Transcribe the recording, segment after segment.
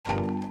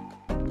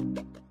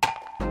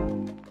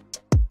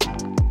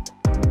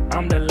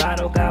I'm the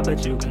Lotto guy,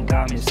 but you can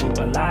call me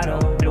Super Lotto.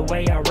 The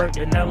way I work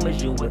the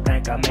numbers, you would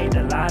think I made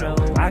the Lotto.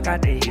 I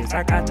got the hits,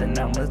 I got the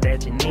numbers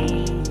that you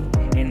need.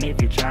 And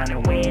if you're trying to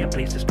win,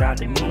 please subscribe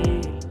to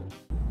me.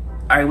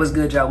 Alright, what's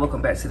good, y'all?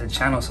 Welcome back to the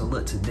channel. So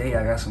look, today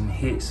I got some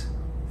hits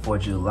for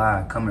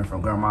July coming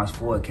from Grandma's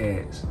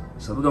forecast.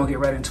 So we're gonna get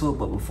right into it,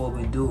 but before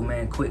we do,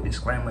 man, quick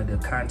disclaimer: the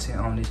content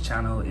on this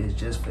channel is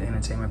just for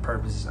entertainment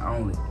purposes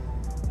only.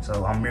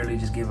 So I'm merely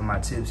just giving my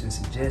tips and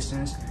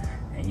suggestions,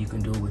 and you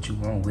can do what you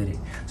want with it.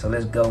 So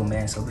let's go,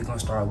 man. So we're gonna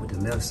start with the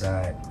left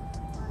side.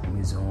 Let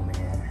me zoom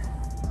in.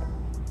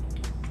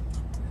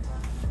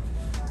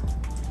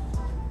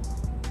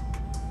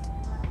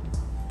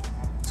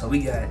 So we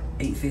got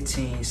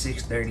 815,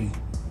 630,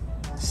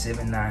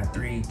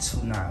 793,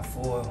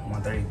 294,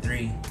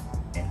 133,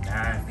 and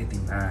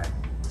 959.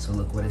 So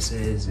look, what it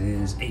says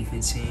is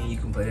 815, you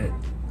can play that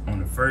on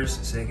the 1st,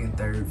 2nd,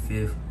 3rd,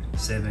 5th,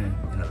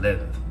 7th, and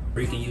 11th.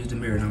 Or you can use the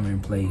mirror number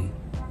and play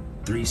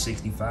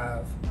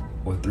 365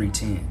 or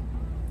 310,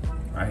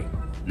 right?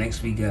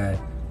 Next we got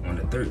on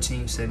the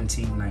 13th,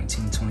 17th,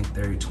 19th,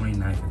 23rd,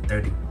 29th, and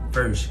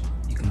 31st,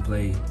 you can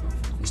play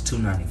this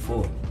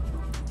 294.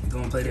 If you're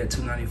gonna play that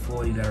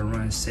 294, you gotta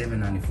run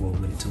 794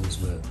 with it too as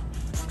well.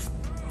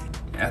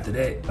 After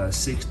that,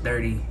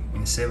 630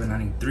 and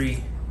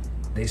 793,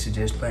 they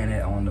suggest playing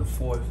that on the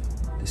 4th,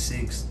 the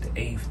 6th, the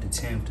 8th, the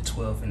 10th, the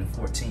 12th, and the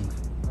 14th.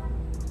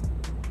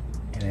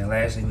 And then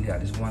lastly, we got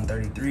this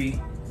 133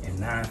 and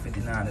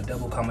 959, the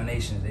double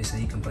combinations. They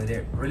say you can play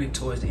that really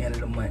towards the end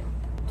of the month.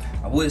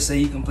 I would say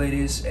you can play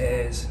this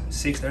as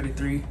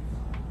 633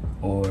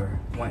 or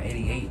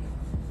 188.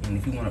 And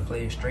if you wanna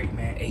play it straight,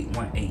 man,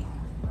 818.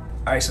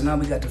 All right, so now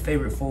we got the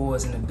favorite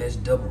fours and the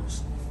best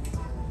doubles.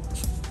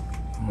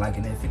 I'm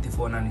liking that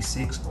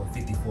 5496 or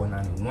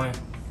 5491,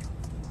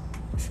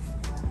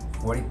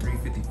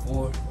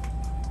 4354,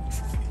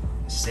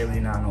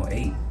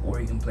 7908, or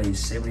you can play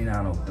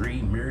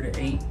 7903, mirror to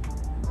 8,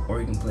 or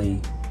you can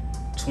play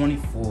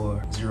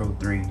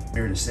 2403,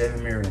 mirror to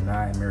 7, mirror to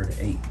 9, mirror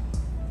to 8.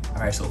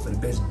 All right, so for the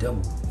best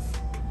double,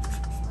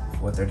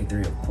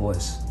 433, of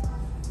course,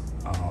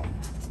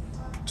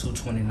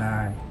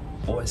 229,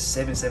 or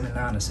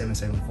 779 or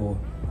 774,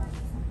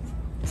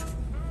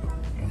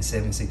 and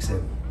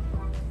 767.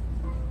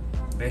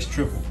 Best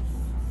triple,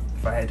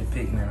 if I had to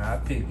pick, man,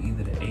 I'd pick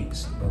either the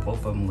 8s, but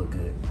both of them look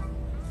good.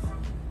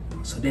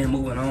 So then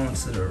moving on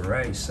to the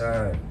right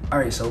side. All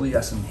right, so we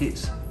got some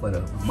hits for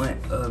the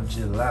month of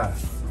July.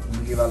 Let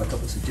me give out a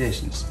couple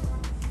suggestions.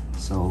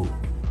 So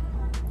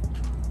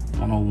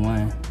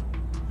 101,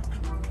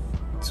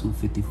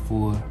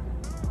 254,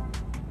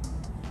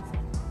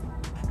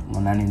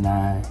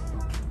 199,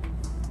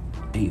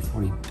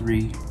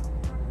 843.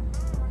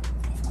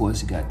 Of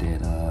course, you got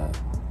that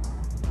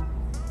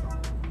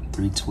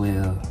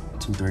 312,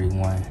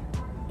 231.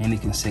 Any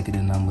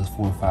consecutive numbers,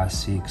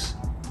 456,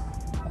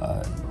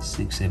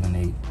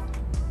 678,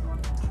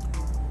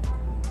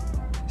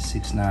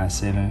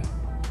 697.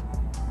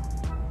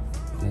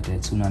 Got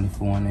that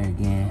 294 in there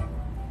again.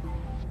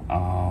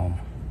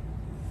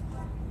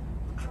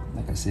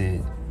 Like I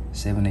said,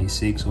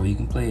 786, or you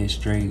can play it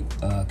straight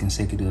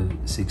consecutive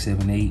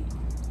 678,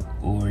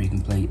 or you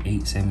can play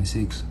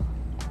 876,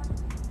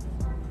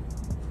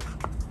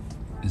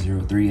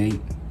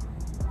 038.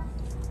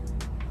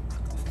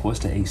 Of course,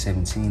 the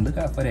 817. Look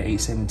out for the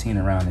 817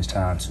 around this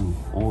time too,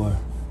 or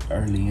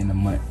early in the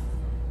month.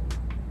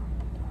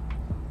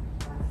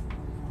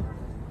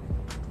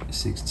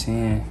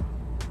 610,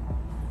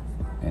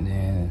 and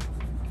then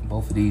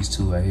both of these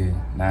two right here,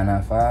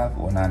 995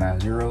 or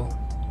 990,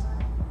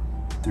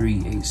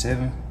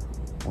 387,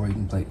 or you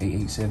can play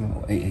 887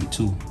 or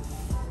 882.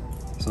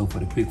 So for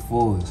the pick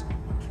fours,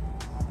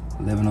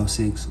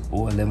 1106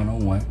 or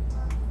 1101,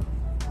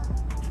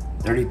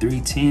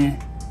 3310,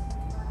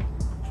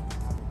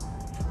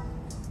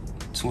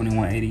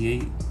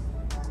 2188.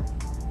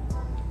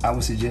 I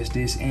would suggest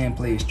this and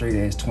play it straight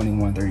as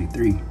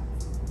 2133,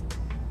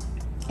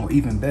 or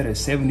even better,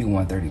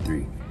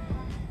 7133,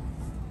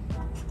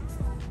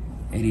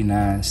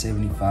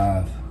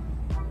 8975.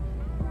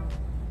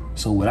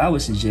 So what I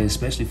would suggest,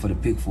 especially for the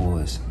pick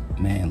fours,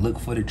 man, look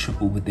for the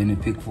triple within the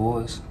pick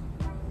fours,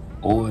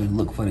 or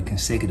look for the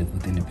consecutive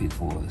within the pick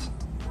fours.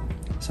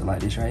 So like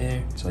this right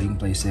here, so you can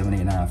play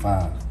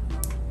 7895,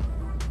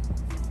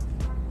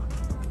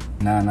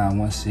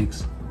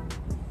 9916,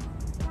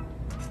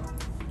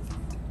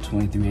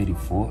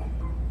 2384,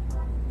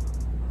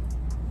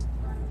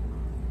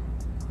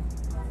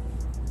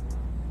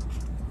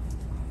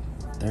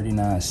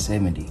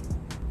 3970,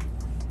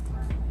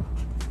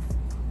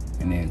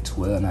 and then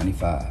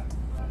 1295.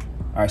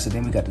 All right, so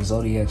then we got the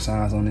zodiac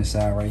signs on this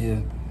side right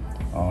here.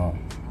 I'm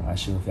not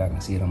sure if y'all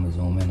can see it. I'm gonna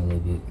zoom in a little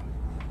bit.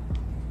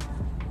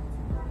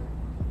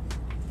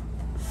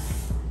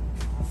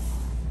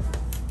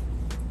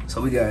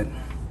 So we got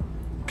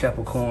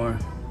Capricorn.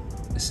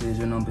 It says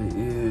your number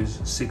is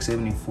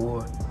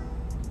 674,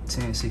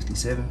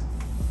 1067.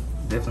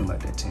 Definitely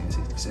like that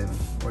 1067.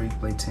 Or you can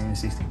play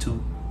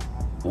 1062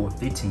 or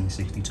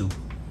 1562.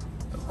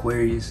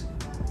 Aquarius,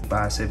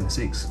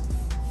 576.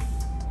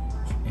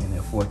 and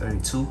at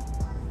 432.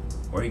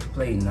 Or you can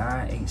play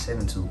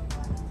 9872.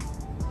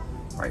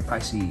 All right,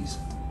 Pisces.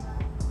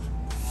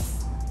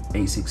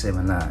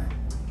 8679.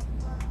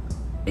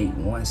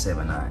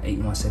 8179.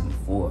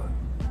 8174.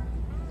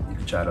 You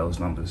can try those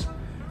numbers.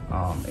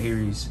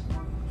 Aries.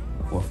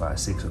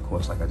 456, of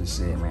course, like I just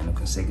said, man, the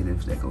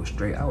consecutives that go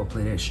straight. I would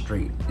play that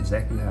straight,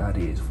 exactly how it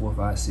is,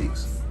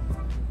 456.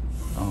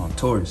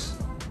 Taurus,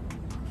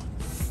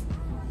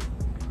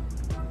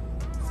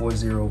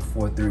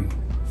 4043.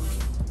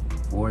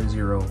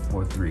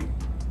 4043.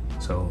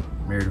 So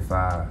married to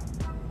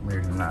 5,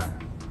 married to 9.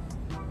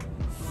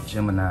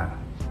 Gemini,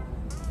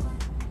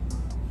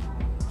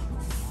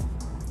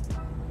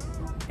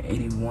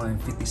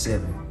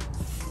 8157.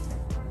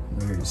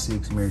 Married to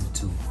 6, married to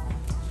 2.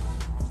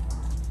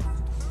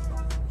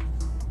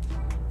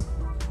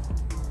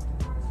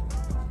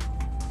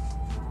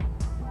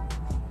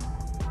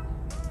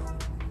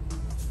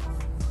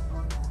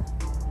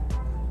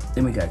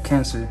 Then we got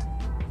Cancer.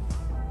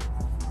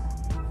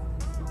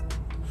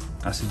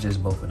 I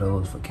suggest both of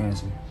those for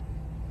Cancer.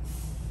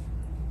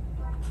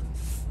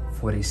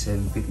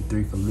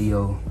 4753 for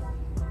Leo.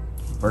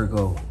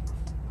 Virgo,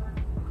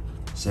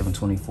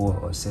 724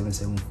 or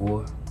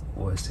 774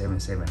 or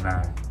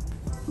 779.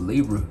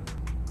 Libra,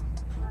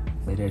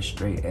 play that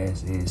straight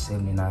as is,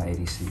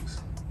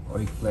 7986. Or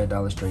you can play a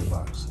dollar straight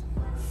box.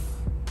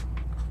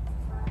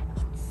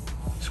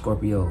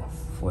 Scorpio,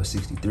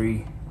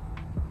 463.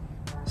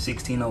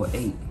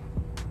 1608.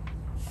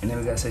 And then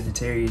we got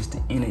Sagittarius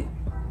to end it.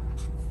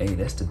 Hey,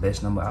 that's the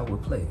best number I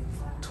would play.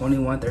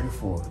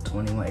 2134,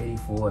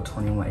 2184,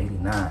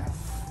 2189.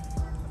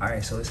 All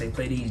right, so let's say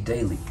play these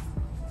daily.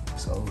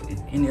 So if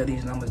any of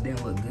these numbers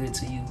didn't look good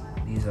to you,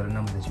 these are the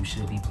numbers that you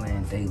should be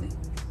playing daily,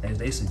 as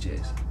they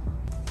suggest.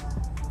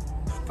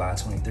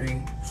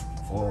 523,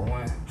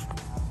 401,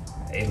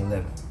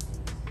 811.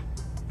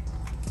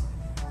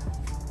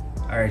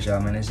 All right,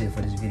 y'all, man, that's it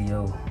for this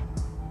video.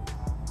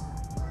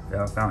 If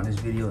y'all found this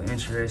video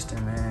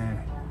interesting,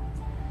 man,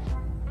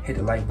 hit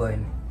the like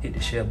button, hit the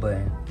share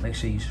button. Make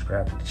sure you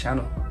subscribe to the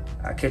channel.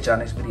 I'll catch y'all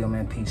next video,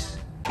 man. Peace.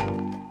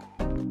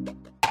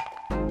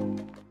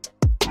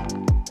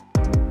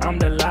 I'm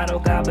the Lotto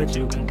guy, but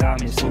you can call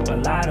me Super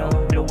Lotto.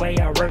 The way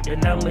I work the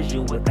numbers,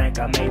 you would think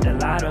I made the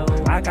Lotto.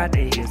 I got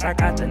the hits, I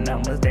got the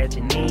numbers that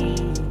you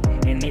need.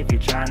 And if you're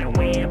trying to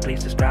win,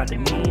 please subscribe to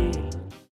me.